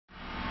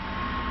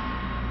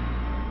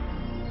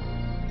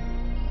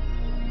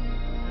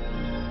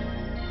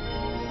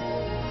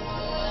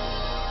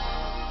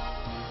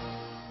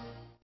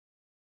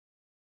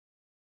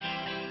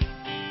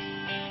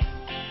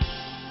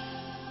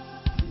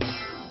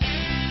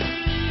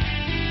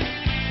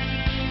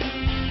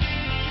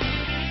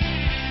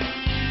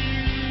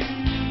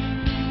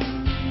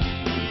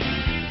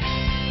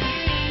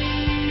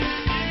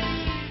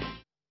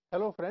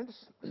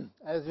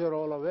as you are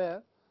all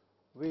aware,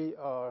 we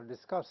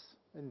discuss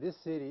in this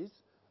series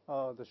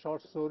the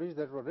short stories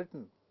that were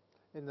written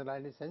in the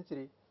 19th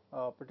century,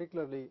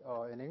 particularly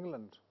in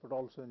England, but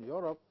also in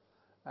Europe.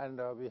 And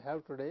we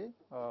have today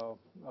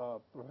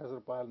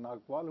Professor Payal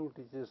Nagpal, who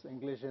teaches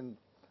English in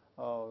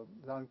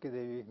Janki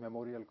Devi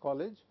Memorial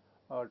College,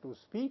 to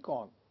speak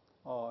on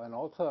an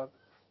author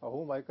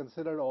whom I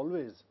considered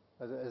always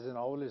as a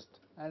novelist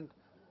and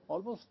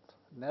almost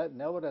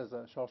never as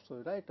a short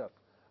story writer.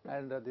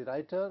 And the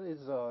writer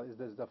is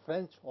the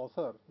French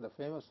author, the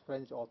famous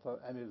French author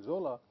Émile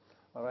Zola,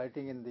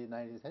 writing in the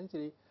 19th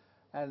century.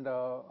 And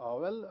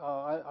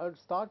I would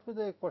start with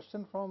a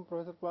question from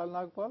Professor Payal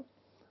Nagpal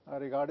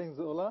regarding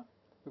Zola,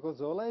 because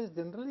Zola is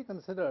generally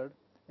considered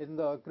in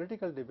the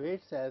critical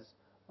debates as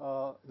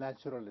a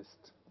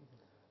naturalist.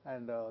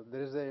 And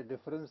there is a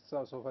difference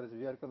so far as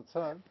we are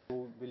concerned,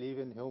 who believe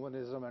in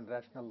humanism and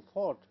rational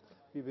thought.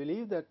 We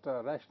believe that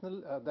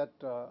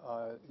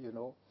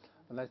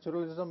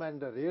naturalism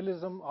and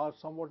realism are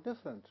somewhat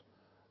different.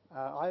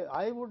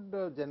 I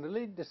would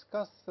generally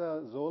discuss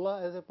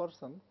Zola as a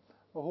person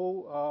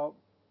who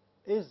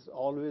is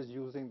always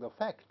using the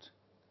fact,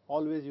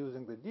 always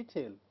using the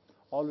detail,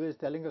 always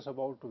telling us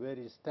about where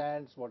he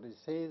stands, what he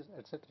says,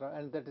 etc.,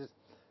 and that is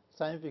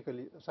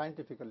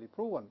scientifically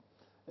proven.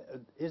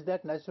 Is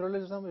that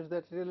naturalism? Is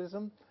that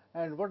realism?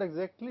 And what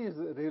exactly is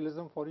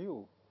realism for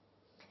you?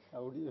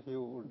 If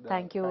you would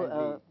Thank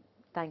you.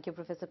 Thank you,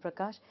 Professor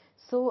Prakash.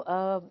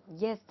 So,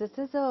 yes, this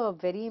is a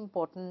very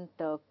important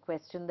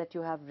question that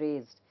you have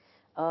raised.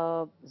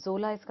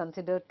 Zola is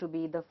considered to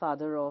be the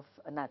father of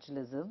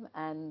naturalism,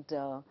 and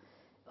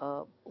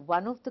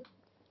one of the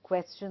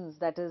questions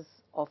that is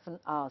often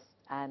asked,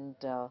 and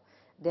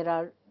there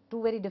are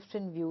two very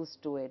different views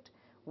to it.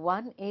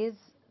 One is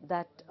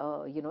that,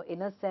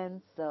 in a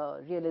sense,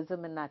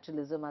 realism and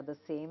naturalism are the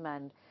same,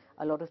 and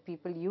a lot of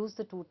people use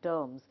the two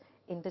terms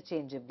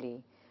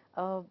interchangeably.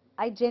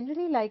 I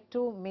generally like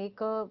to make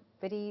a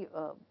very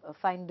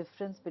fine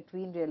difference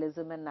between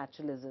realism and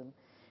naturalism,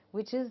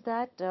 which is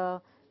that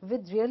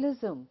with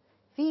realism,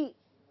 we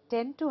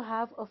tend to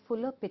have a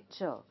fuller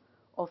picture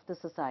of the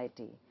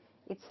society.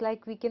 It's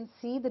like we can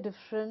see the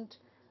different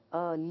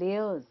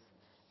layers,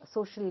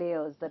 social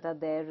layers that are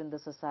there in the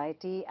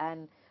society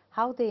and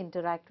how they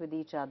interact with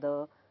each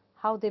other,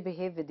 how they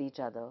behave with each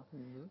other.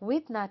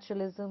 With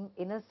naturalism,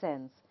 in a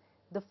sense,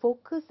 the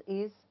focus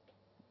is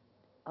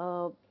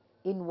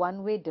in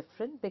one way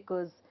different,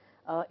 because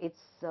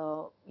it's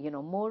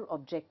more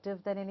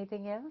objective than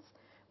anything else,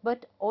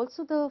 but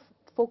also the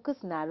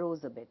focus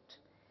narrows a bit.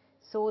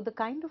 So the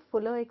kind of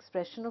fuller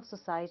expression of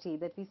society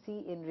that we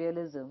see in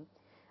realism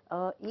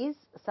is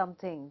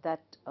something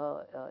that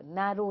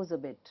narrows a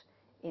bit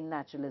in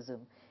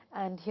naturalism.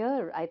 And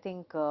here I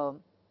think a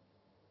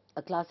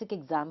classic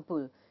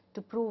example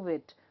to prove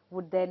it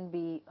would then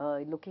be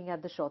looking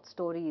at the short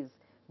stories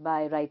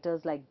by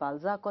writers like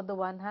Balzac on the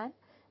one hand,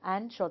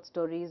 and short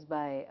stories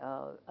by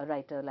a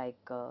writer like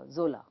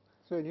Zola.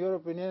 So in your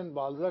opinion,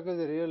 Balzac is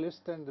a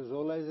realist and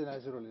Zola is a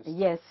naturalist?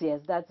 Yes,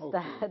 that's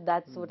okay.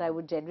 that's what I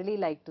would generally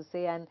like to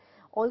say. And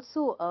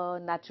also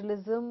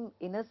naturalism,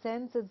 in a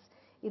sense,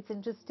 it's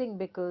interesting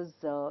because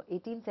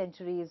 18th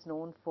century is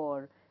known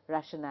for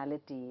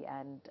rationality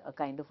and a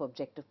kind of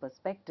objective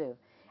perspective,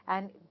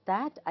 and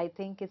that I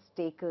think is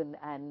taken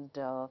and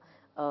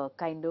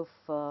kind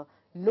of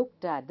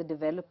looked at the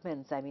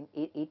developments. I mean,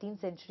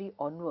 18th century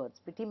onwards,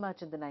 pretty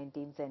much in the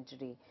 19th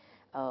century,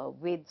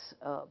 with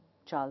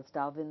Charles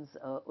Darwin's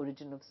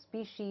Origin of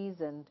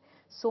Species and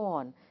so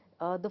on.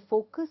 The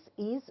focus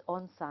is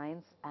on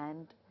science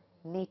and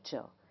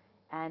nature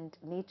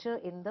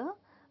in the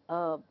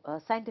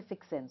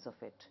scientific sense of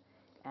it,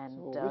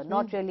 and so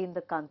not really in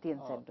the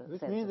Kantian sense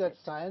which of means that it.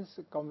 science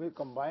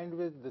combined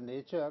with the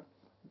nature,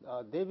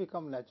 they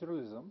become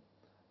naturalism,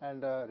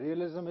 and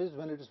realism is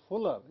when it is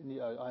fuller,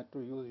 to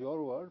use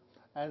your word,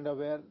 and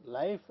where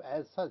life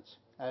as such,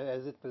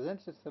 as it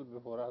presents itself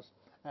before us,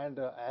 and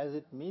as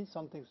it means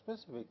something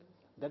specific,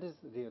 that is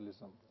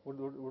realism.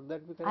 Would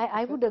that be correct?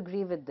 I would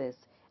agree with this.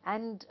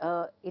 And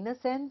in a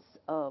sense,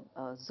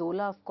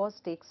 Zola, of course,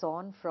 takes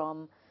on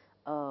from,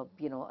 a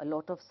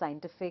lot of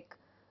scientific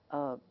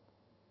uh,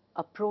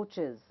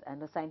 approaches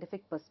and a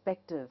scientific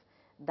perspective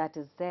that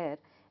is there.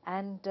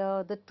 And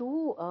the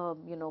two,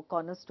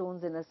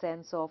 cornerstones in a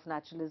sense of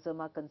naturalism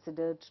are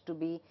considered to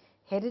be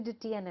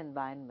heredity and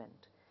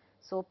environment.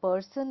 So a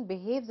person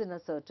behaves in a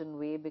certain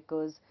way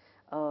because,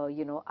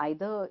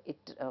 either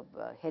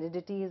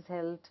heredity is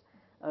held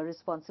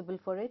responsible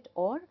for it,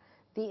 or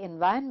the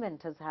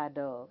environment has had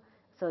a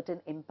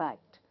certain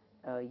impact,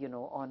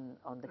 on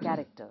the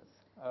characters.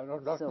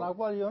 Dr. So,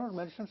 Nagpal, you have not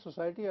mentioned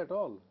society at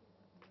all.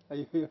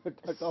 You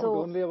talked so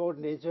only about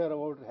nature,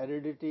 about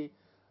heredity,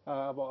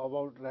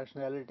 about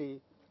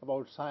rationality,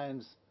 about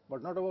science,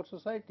 but not about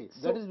society.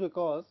 That so is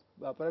because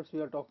perhaps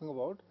we are talking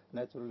about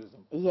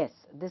naturalism. yes,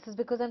 this is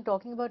because I'm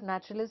talking about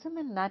naturalism,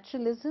 and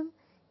naturalism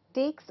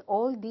takes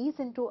all these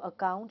into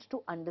account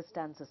to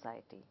understand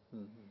society.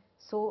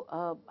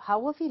 So,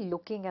 how are we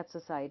looking at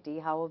society?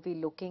 How are we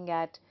looking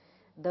at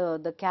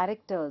the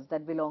characters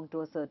that belong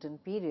to a certain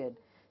period.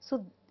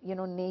 So,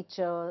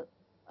 nature,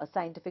 a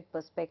scientific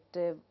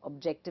perspective,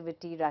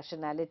 objectivity,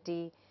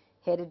 rationality,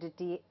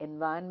 heredity,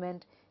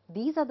 environment,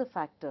 these are the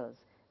factors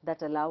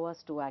that allow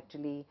us to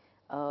actually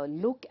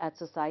look at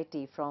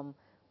society from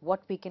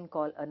what we can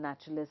call a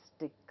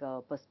naturalistic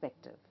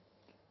perspective.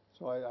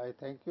 So I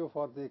thank you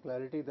for the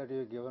clarity that you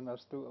have given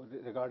us to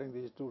regarding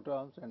these two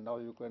terms, and now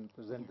you can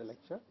present Yes, the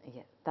lecture.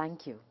 yes,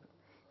 thank you.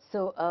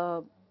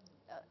 So,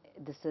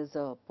 this is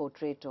a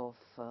portrait of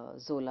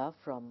Zola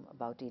from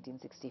about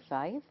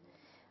 1865.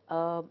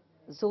 Uh,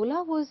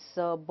 Zola was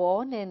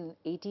born in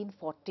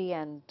 1840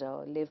 and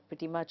lived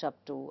pretty much up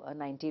to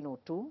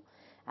 1902.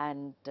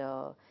 And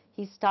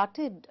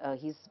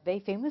he's very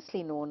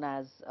famously known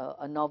as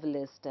a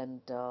novelist,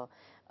 and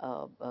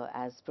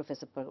as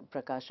Professor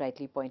Prakash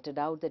rightly pointed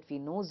out, that we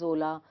know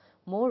Zola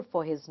more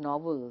for his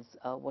novels,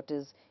 what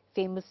is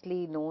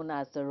famously known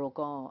as the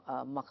Rogan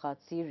Machat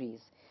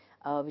series,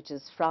 which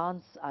is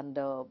France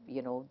under,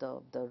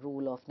 the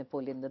rule of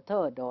Napoleon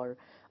III, or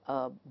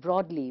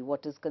broadly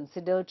what is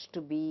considered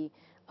to be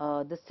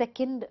the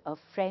second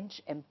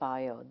French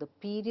Empire, the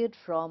period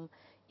from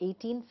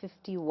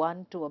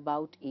 1851 to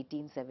about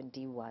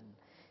 1871.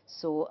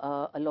 So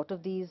a lot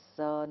of these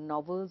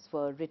novels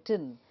were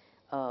written,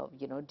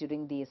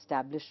 during the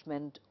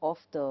establishment of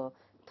the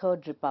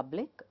Third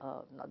Republic,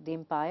 not the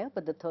Empire,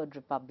 but the Third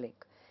Republic.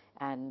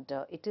 And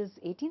it is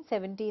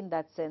 1870 in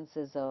that sense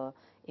is a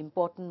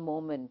important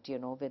moment,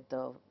 with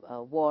the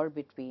war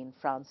between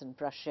France and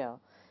Prussia,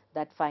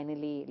 that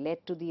finally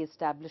led to the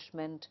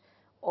establishment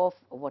of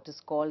what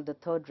is called the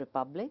Third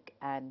Republic,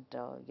 and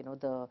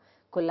the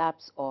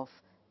collapse of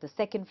the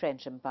Second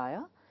French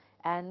Empire.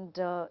 And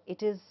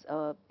it is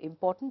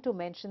important to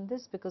mention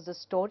this because the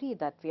story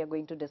that we are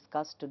going to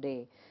discuss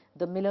today,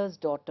 The Miller's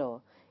Daughter,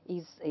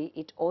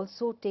 it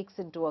also takes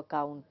into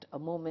account a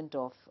moment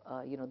of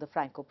the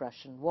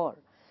Franco-Prussian War.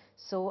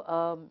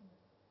 So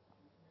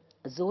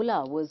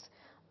Zola was,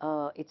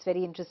 it's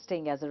very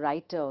interesting as a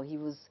writer, he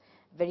was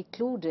very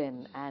clued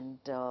in, and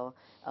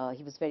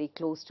he was very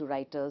close to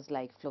writers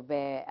like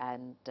Flaubert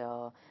and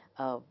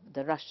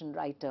the Russian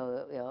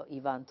writer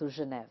Ivan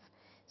Turgenev.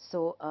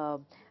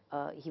 So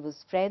he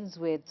was friends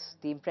with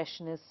the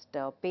Impressionist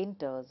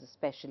painters,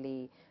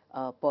 especially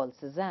Paul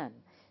Cézanne.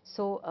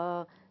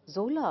 So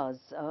Zola's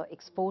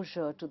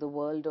exposure to the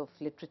world of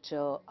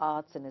literature,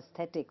 arts and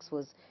aesthetics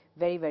was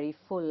very, very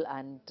full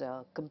and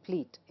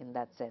complete in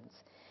that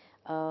sense.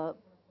 Uh,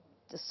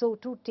 so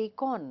to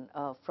take on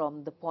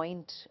from the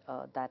point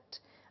that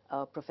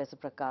Professor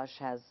Prakash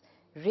has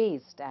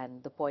raised,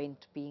 and the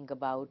point being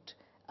about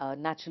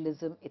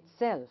naturalism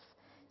itself.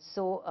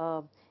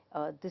 So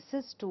this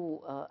is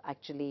to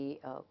actually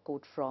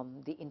quote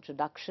from the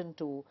introduction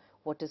to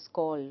what is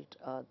called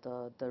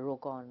the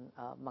Rogan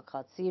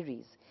Machat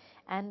series.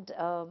 And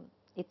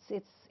it's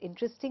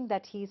interesting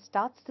that he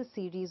starts the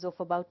series of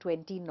about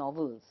 20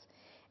 novels,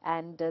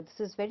 and this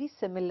is very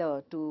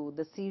similar to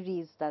the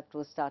series that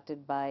was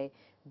started by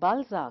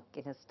Balzac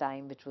in his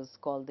time, which was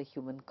called the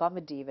Human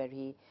Comedy, where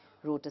he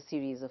wrote a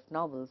series of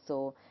novels.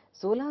 So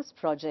Zola's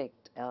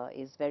project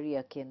is very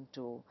akin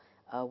to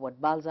what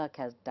Balzac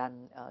has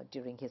done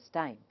during his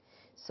time.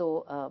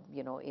 So,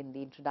 in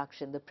the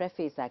introduction, the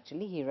preface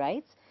actually, he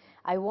writes,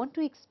 I want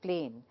to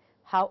explain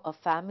how a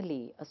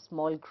family, a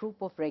small group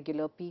of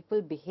regular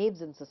people,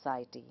 behaves in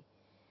society,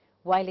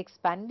 while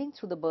expanding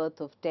through the birth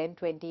of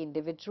 10-20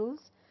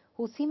 individuals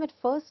who seem at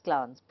first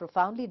glance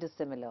profoundly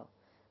dissimilar,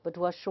 but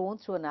who are shown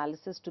through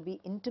analysis to be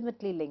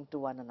intimately linked to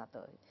one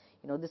another.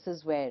 This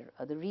is where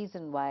the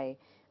reason why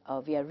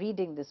we are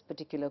reading this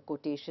particular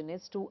quotation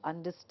is to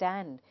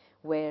understand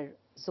where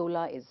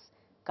Zola is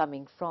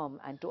coming from,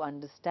 and to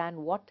understand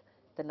what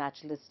the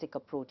naturalistic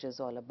approach is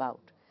all about.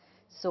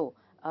 So,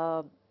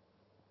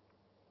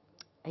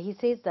 he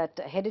says that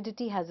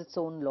heredity has its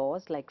own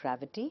laws like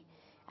gravity,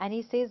 and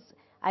he says,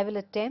 I will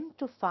attempt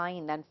to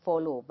find and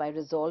follow, by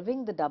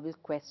resolving the double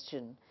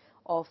question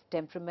of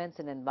temperaments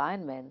and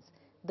environments,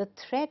 the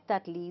thread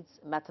that leads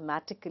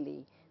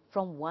mathematically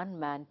from one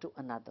man to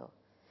another.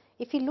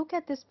 If you look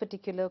at this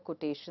particular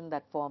quotation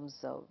that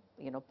forms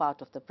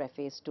part of the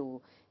preface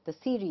to the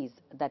series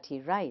that he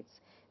writes,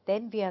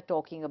 then we are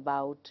talking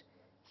about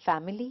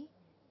family,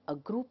 a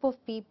group of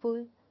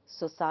people,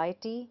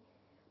 society,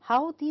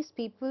 how these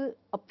people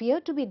appear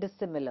to be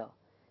dissimilar,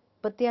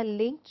 but they are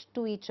linked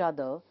to each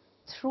other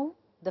through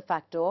the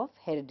factor of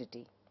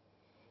heredity.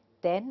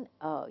 Then,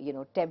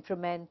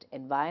 temperament,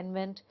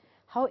 environment,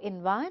 how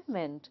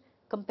environment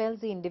compels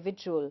the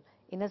individual,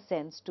 in a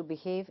sense, to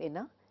behave in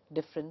a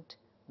different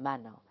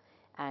manner.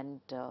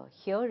 And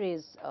here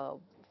is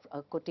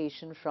a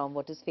quotation from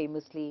what is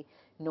famously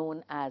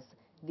known as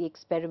the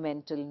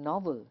experimental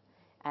novel.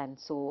 And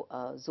so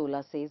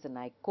Zola says, and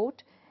I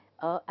quote,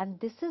 and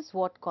this is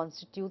what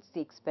constitutes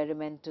the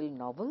experimental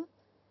novel: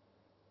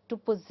 to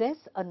possess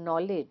a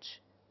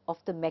knowledge of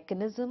the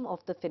mechanism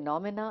of the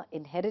phenomena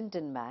inherent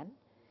in man,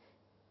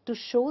 to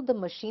show the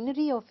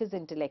machinery of his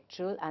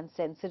intellectual and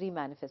sensory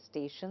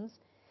manifestations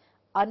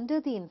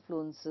under the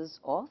influences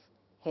of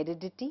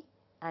heredity,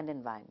 and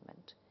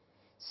environment.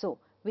 So,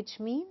 which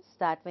means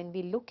that when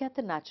we look at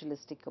the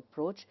naturalistic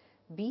approach,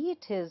 be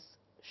it his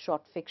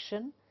short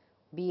fiction,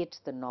 be it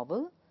the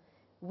novel,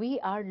 we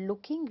are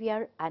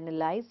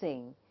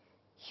analyzing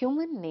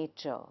human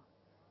nature,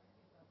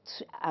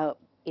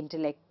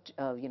 the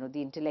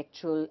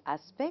intellectual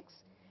aspects,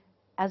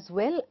 as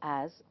well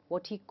as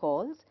what he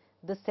calls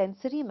the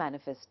sensory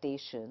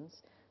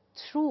manifestations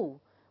through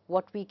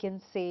what we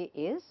can say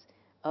is,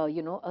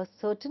 a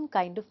certain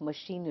kind of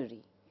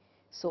machinery.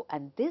 So,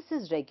 and this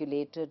is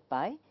regulated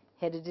by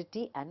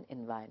heredity and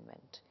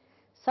environment.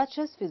 Such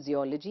as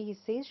physiology, he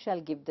says,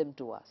 shall give them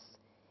to us.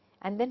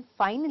 And then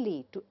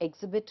finally, to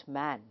exhibit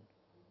man,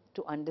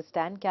 to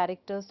understand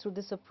characters through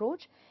this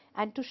approach,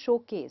 and to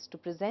showcase, to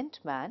present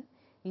man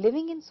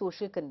living in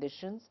social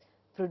conditions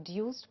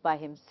produced by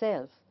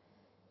himself,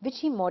 which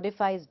he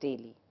modifies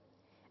daily,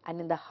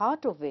 and in the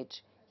heart of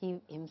which he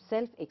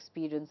himself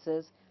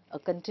experiences a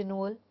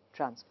continual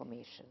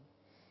transformation.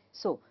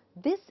 So,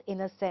 this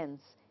in a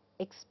sense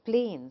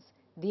explains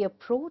the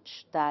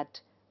approach that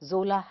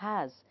Zola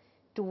has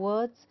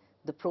towards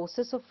the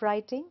process of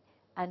writing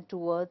and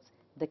towards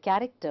the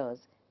characters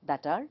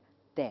that are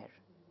there.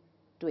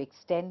 To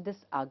extend this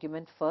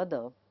argument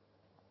further,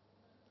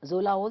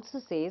 Zola also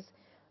says,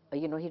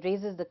 he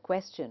raises the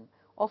question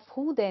of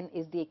who then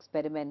is the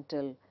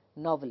experimental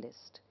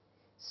novelist.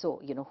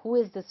 So, who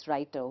is this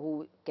writer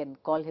who can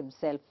call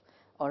himself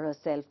or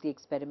herself the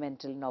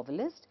experimental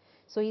novelist?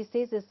 So, he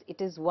says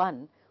it is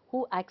one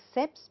who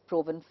accepts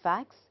proven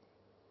facts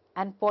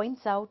and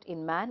points out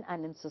in man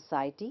and in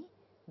society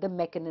the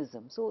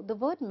mechanism. So, the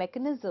word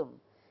mechanism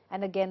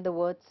and again the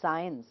word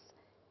science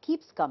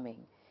keeps coming,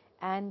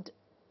 and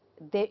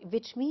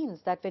which means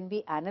that when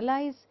we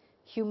analyze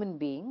human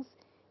beings,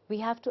 we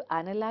have to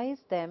analyze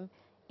them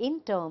in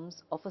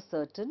terms of a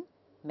certain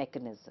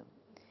mechanism.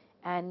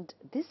 And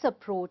this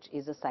approach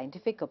is a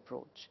scientific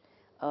approach.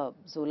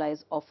 Zola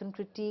is often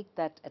critiqued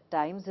that at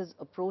times his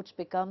approach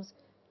becomes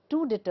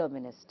too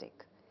deterministic,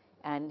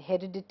 and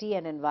heredity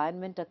and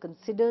environment are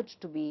considered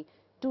to be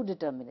too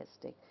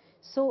deterministic.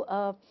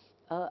 So,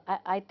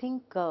 I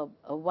think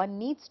one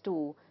needs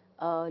to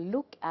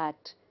look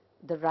at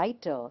the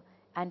writer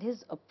and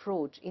his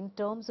approach in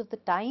terms of the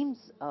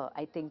times,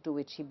 I think, to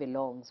which he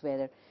belongs,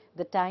 where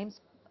the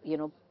times,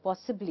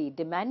 possibly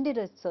demanded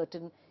a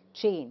certain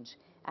change,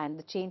 and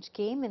the change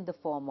came in the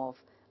form of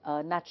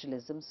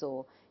naturalism.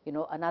 So,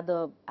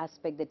 another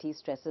aspect that he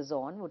stresses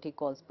on, what he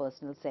calls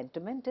personal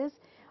sentiment, is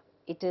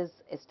it is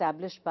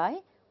established by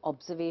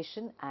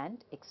observation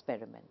and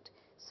experiment.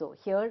 So,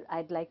 here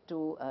I'd like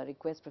to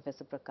request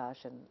Professor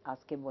Prakash and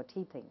ask him what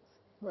he thinks.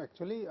 No,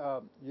 actually,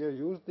 you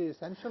used the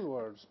essential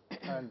words,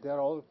 and they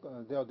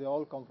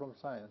all come from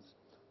science.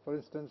 For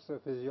instance,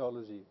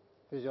 physiology.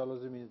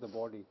 Physiology means the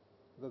body,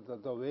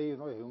 the way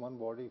human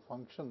body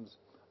functions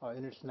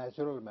in its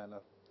natural manner.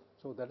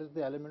 So that is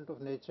the element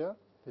of nature,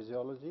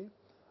 physiology,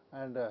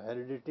 and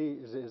heredity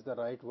is the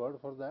right word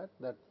for that.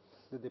 That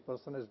the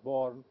person is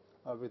born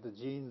with the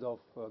genes of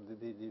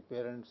the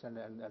parents and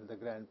the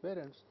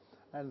grandparents,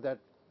 and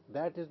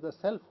that is the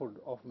selfhood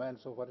of man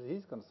so far as he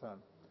is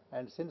concerned.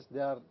 And since they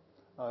are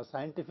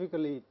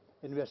scientifically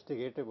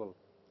investigatable,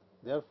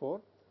 therefore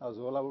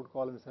Zola would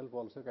call himself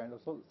also kind of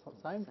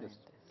scientist.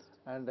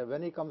 And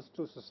when he comes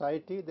to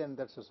society, then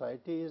that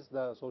society is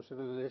the social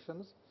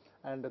relations,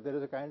 and there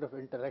is a kind of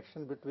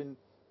interaction between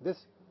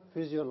this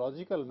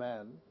physiological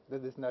man,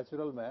 this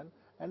natural man,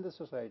 and the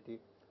society.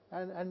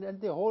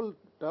 And the whole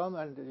term,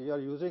 and you are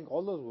using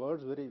all those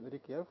words very, very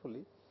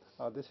carefully.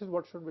 This is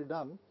what should be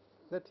done,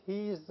 that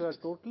he is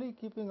totally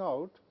keeping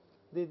out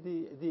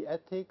the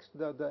ethics,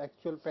 the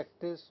actual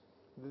practice,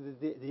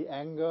 the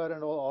anger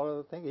and all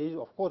other things.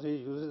 Of course, he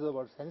uses the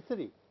word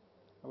sensory,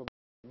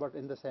 but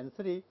in the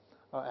sensory,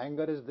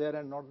 anger is there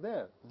and not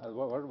there.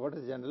 What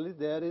is generally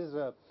there is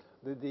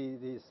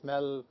the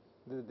smell,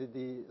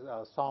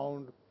 the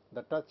sound,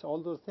 the touch,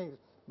 all those things.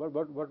 But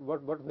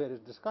where is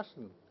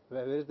discussion?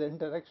 Where is the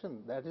interaction?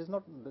 That is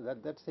not,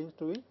 that seems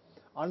to be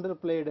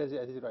underplayed, as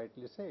you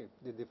rightly say.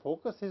 The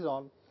focus is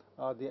on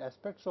the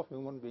aspects of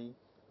human being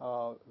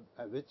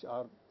which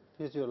are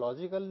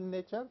physiological in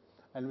nature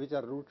and which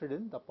are rooted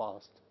in the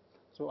past.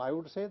 So I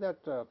would say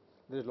that there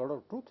is a lot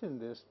of truth in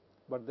this,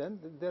 but then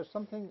there's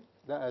something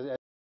that, as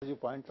you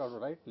point out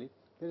rightly,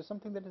 there is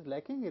something that is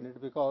lacking in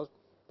it, because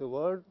the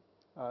word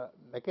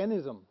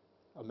mechanism,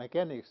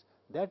 mechanics,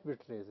 that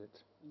betrays it.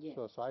 Yes.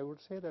 So I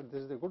would say that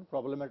this is a good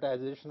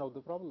problematization of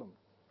the problem.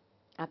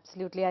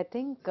 Absolutely. I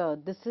think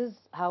this is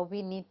how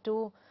we need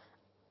to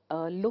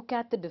look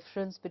at the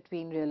difference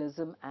between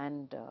realism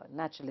and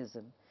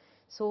naturalism.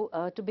 So,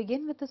 to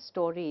begin with the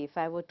story, if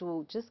I were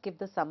to just give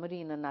the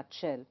summary in a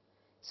nutshell.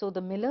 So, The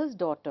Miller's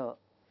Daughter,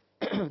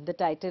 the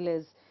title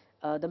is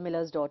The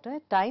Miller's Daughter.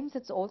 At times,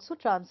 it's also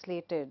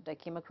translated, I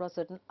came across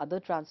certain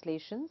other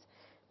translations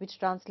which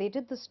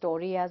translated the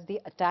story as The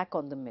Attack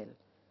on the Mill.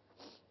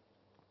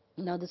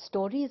 Now, the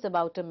story is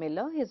about a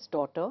miller, his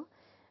daughter,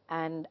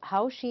 and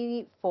how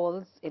she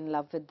falls in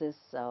love with this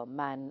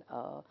man,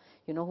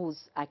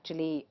 who's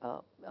actually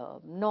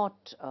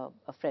not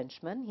a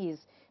Frenchman. He's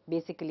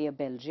basically a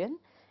Belgian,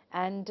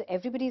 and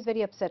everybody is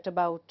very upset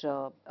about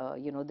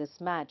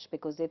this match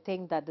because they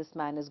think that this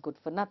man is good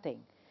for nothing.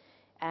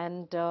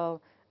 And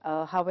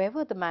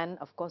however, the man,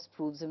 of course,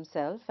 proves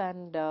himself,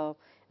 and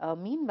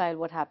meanwhile,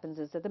 what happens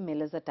is that the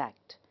mill is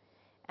attacked,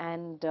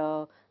 and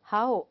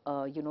how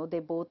they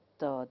both,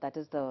 that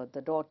is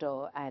the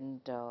daughter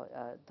and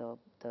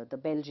the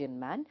Belgian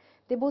man,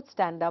 they both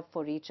stand up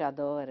for each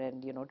other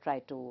and try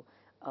to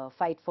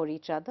fight for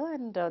each other,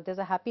 and there's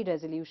a happy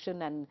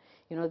resolution. And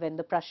when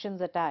the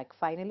Prussians attack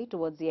finally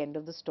towards the end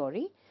of the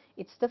story,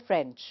 it's the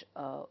French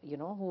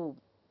who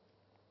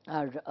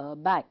are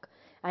back.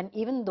 And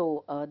even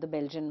though the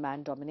Belgian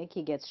man Dominic,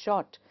 he gets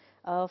shot,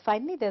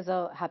 finally there's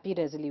a happy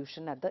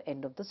resolution at the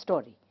end of the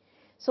story.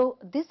 So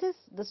this is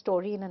the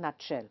story in a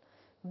nutshell.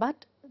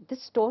 But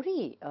this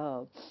story,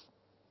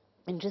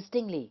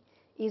 interestingly,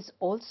 is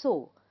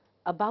also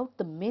about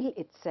the mill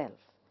itself.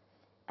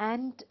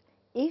 And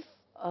if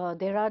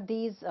there are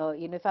these,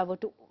 if I were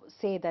to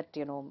say that,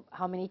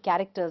 how many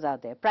characters are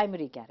there,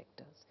 primary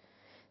characters,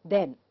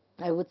 then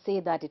I would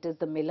say that it is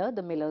the miller,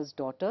 the miller's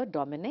daughter,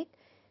 Dominic.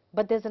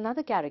 But there's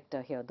another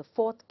character here. The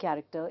fourth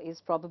character is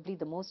probably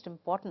the most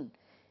important,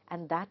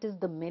 and that is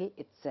the mill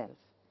itself.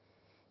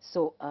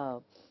 So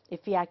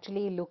if we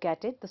actually look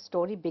at it, the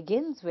story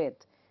begins with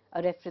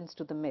a reference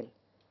to the mill.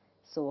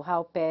 So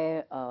how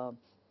Père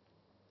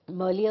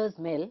Merlier's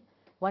mill,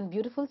 one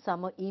beautiful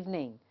summer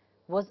evening,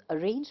 was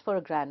arranged for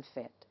a grand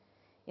fete.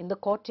 In the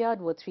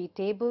courtyard were 3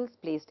 tables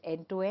placed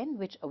end to end,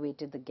 which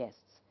awaited the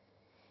guests.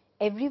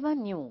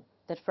 Everyone knew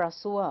that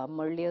François,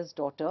 Merlier's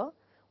daughter,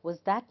 was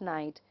that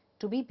night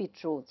to be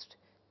betrothed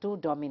to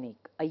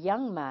Dominique, a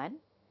young man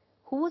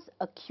who was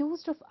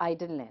accused of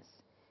idleness,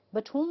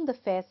 but whom the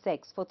fair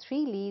sex for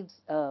 3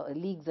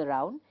 leagues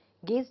around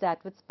gazed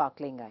at with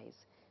sparkling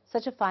eyes.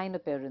 Such a fine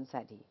appearance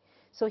had he.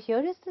 So here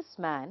is this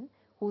man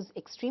who's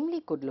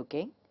extremely good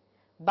looking,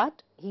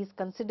 but he's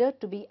considered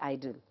to be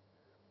idle.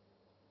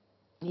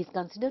 He's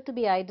considered to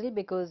be idle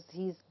because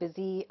he's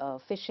busy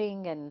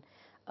fishing, and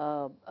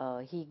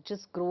he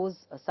just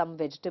grows some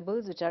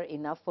vegetables which are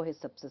enough for his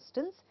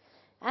subsistence.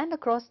 And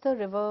across the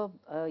river,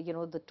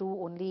 the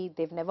two only,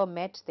 they've never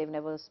met, they've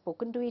never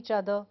spoken to each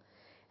other,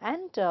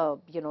 and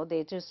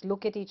they just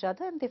look at each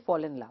other and they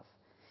fall in love.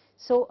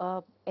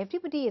 So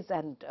everybody is,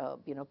 and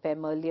Père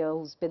Merlier,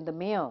 who's been the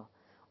mayor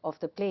of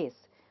the place,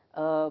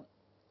 uh,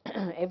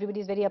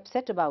 everybody is very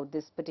upset about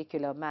this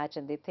particular match,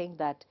 and they think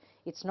that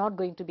it's not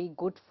going to be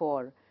good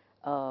for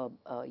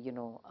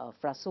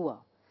François.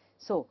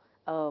 So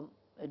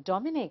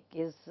Dominic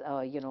is,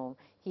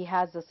 he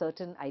has a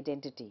certain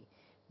identity,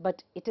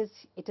 but it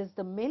is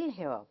the mill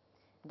here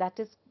that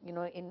is,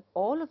 in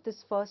all of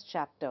this first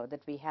chapter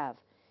that we have,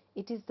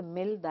 it is the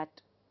mill that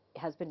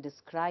has been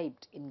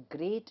described in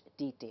great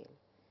detail.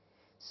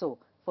 So,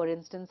 for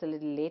instance, a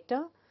little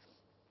later,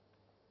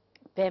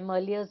 Père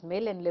Merlier's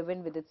mill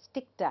enlivened with its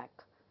tic-tac.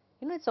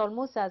 It's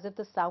almost as if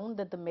the sound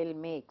that the mill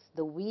makes,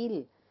 the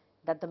wheel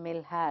that the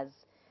mill has,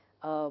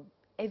 uh,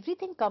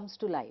 everything comes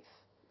to life.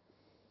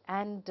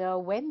 And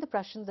when the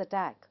Prussians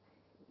attack,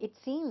 it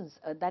seems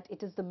that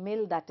it is the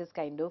mill that is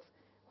kind of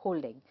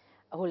holding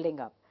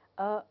up.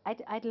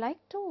 I'd like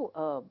to,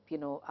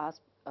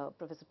 ask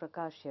Professor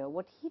Prakash here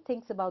what he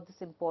thinks about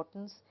this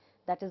importance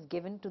that is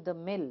given to the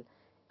mill,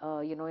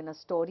 in a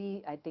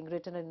story, I think,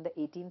 written in the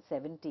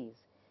 1870s.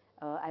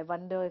 I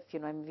wonder if,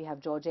 I mean, we have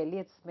George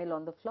Eliot's Mill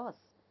on the Floss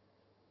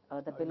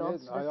that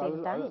belongs Yes, to the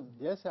same time.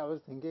 yes, I was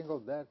thinking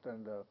of that,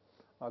 and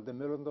the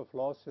mill on the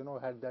floss,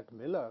 had that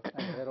miller,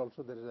 and here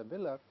also there is a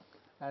miller,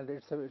 and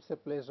it's a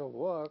place of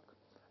work,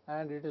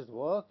 and it is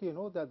work,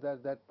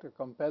 that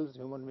compels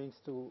human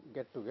beings to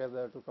get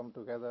together, to come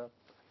together,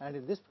 and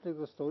in this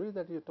particular story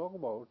that you talk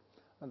about,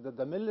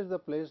 the mill is the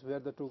place where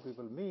the two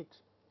people meet,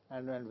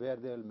 and where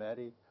they will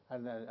marry,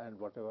 and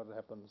whatever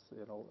happens,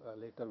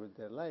 later with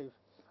their life,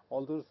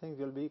 all those things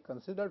will be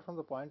considered from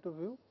the point of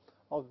view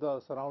of the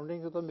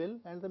surroundings of the mill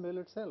and the mill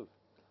itself.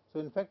 So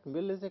in fact,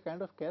 mill is a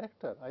kind of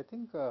character. I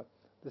think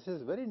this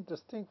is very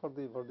interesting for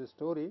the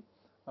story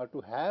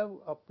to have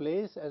a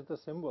place as the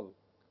symbol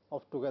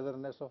of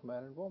togetherness of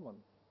man and woman.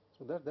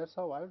 So that's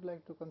how I would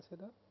like to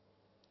consider.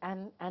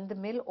 And the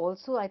mill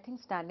also, I think,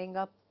 standing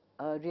up,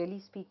 really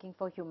speaking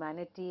for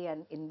humanity,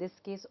 and in this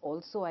case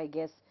also, I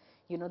guess,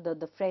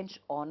 the French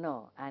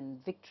honor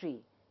and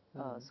victory,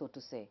 Mm. so to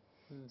say.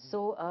 Mhm.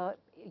 So,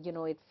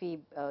 if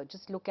we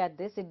just look at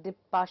this, it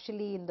dipped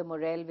partially in the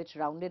Morel, which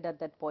rounded at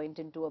that point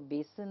into a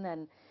basin,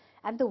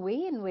 and the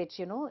way in which,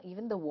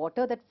 even the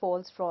water that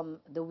falls from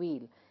the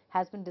wheel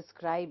has been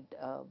described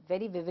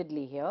very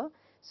vividly here.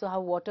 So,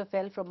 how water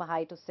fell from a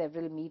height of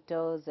several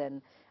meters,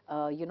 and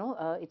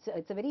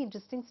it's a very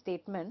interesting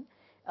statement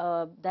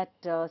that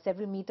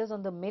several meters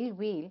on the mill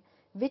wheel,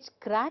 which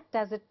cracked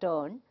as it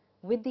turned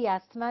with the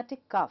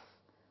asthmatic cough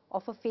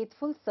of a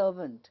faithful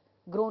servant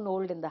grown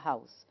old in the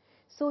house.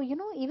 So,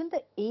 even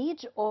the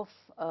age of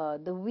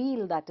the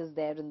wheel that is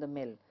there in the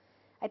mill,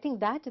 I think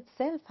that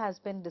itself has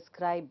been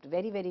described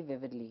very, very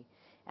vividly.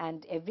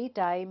 And every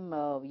time,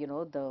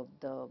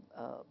 the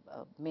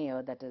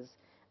mayor, that is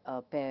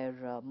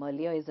Père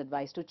Merlier, is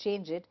advised to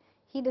change it,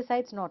 he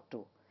decides not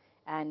to.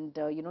 And,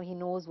 he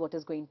knows what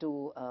is going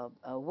to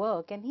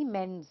work, and he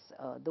mends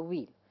the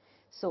wheel.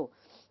 So,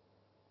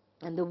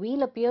 and the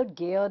wheel appeared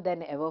gayer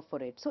than ever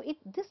for it. So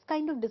this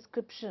kind of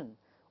description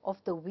of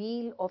the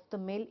wheel, of the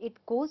mill, it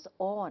goes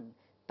on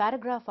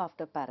paragraph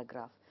after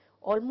paragraph,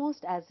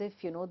 almost as if,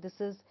 this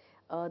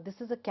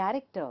is a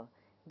character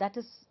that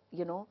is,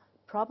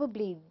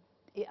 probably,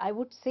 I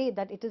would say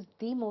that it is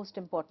the most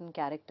important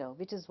character,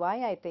 which is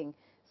why I think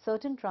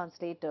certain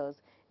translators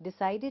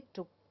decided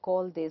to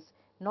call this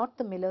not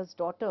the miller's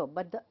daughter,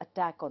 but the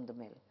attack on the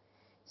mill.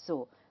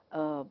 So,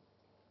 uh,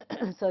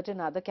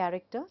 certain other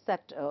characters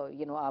that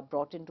are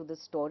brought into the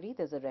story.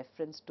 There's a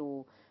reference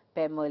to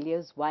Père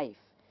Merlier's wife.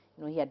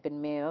 He had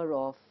been mayor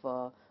of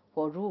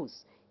Port-Rouge.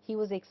 He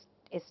was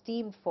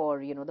esteemed for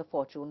the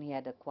fortune he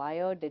had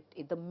acquired.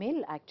 The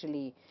mill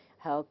actually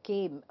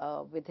came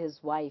with his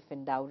wife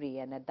in dowry,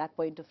 and at that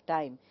point of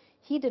time,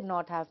 he did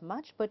not have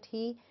much, but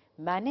he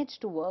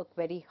managed to work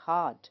very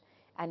hard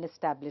and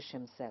establish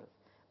himself.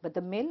 But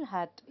the mill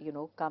had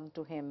come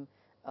to him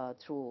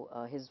through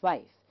his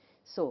wife.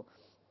 So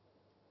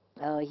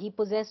he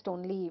possessed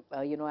only,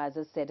 as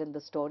I said in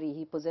the story,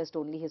 he possessed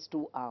only his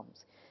two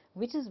arms,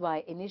 which is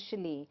why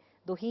initially,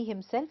 though he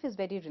himself is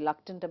very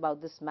reluctant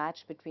about this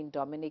match between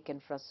Dominic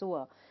and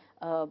François,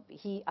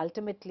 he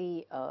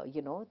ultimately,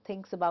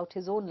 thinks about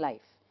his own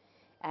life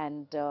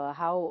and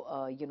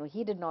how,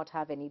 he did not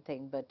have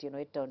anything, but,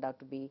 it turned out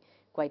to be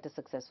quite a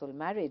successful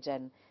marriage,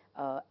 and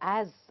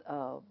as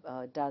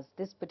does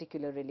this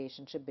particular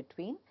relationship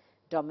between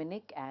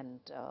Dominic and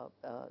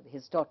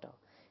his daughter.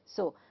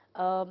 So,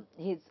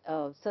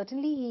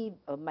 certainly he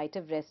might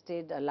have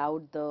rested,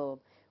 allowed the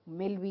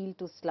mill wheel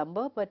to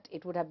slumber, but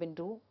it would have been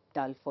too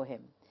dull for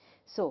him.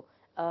 So,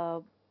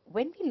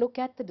 when we look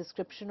at the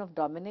description of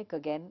Dominic,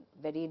 again,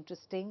 very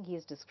interesting, he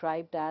is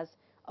described as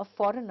a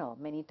foreigner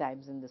many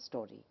times in the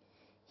story.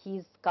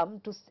 He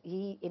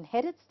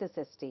inherits this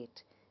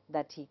estate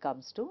that he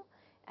comes to,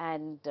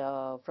 and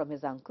from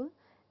his uncle,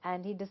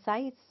 and he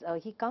decides,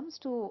 he comes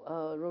to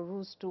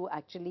Rouge to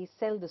actually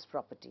sell this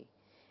property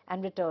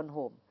and return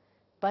home.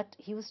 But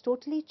he was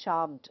totally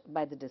charmed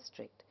by the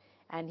district,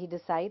 and he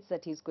decides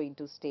that he's going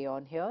to stay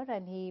on here,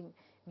 and he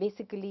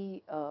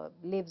basically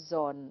lives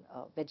on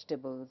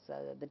vegetables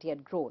that he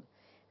had grown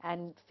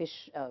and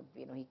fish.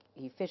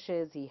 He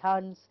fishes, he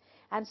hunts,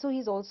 and so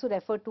he's also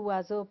referred to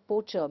as a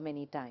poacher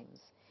many times.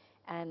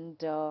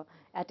 And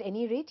at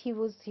any rate, he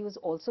was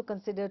also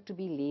considered to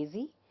be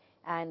lazy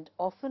and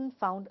often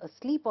found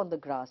asleep on the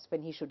grass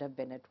when he should have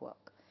been at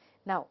work.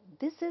 Now,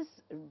 this is,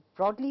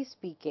 broadly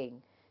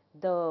speaking,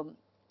 the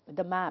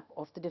map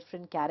of the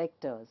different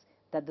characters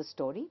that the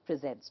story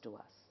presents to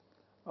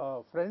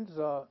us. Friends,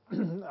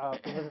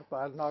 Professor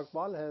Payal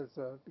Nagpal has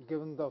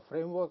given the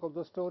framework of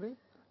the story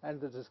and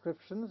the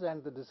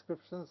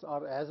descriptions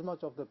are as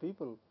much of the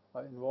people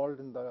involved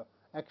in the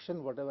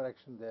action, whatever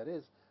action there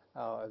is,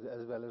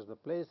 as well as the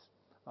place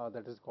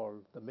that is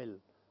called the mill.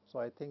 So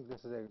I think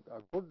this is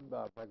a good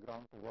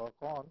background to work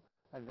on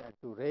and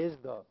to raise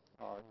the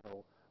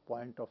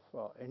point of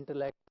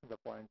intellect, the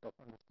point of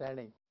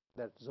understanding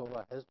that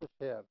Zola has to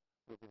share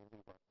with his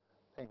reader.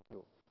 Thank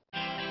you.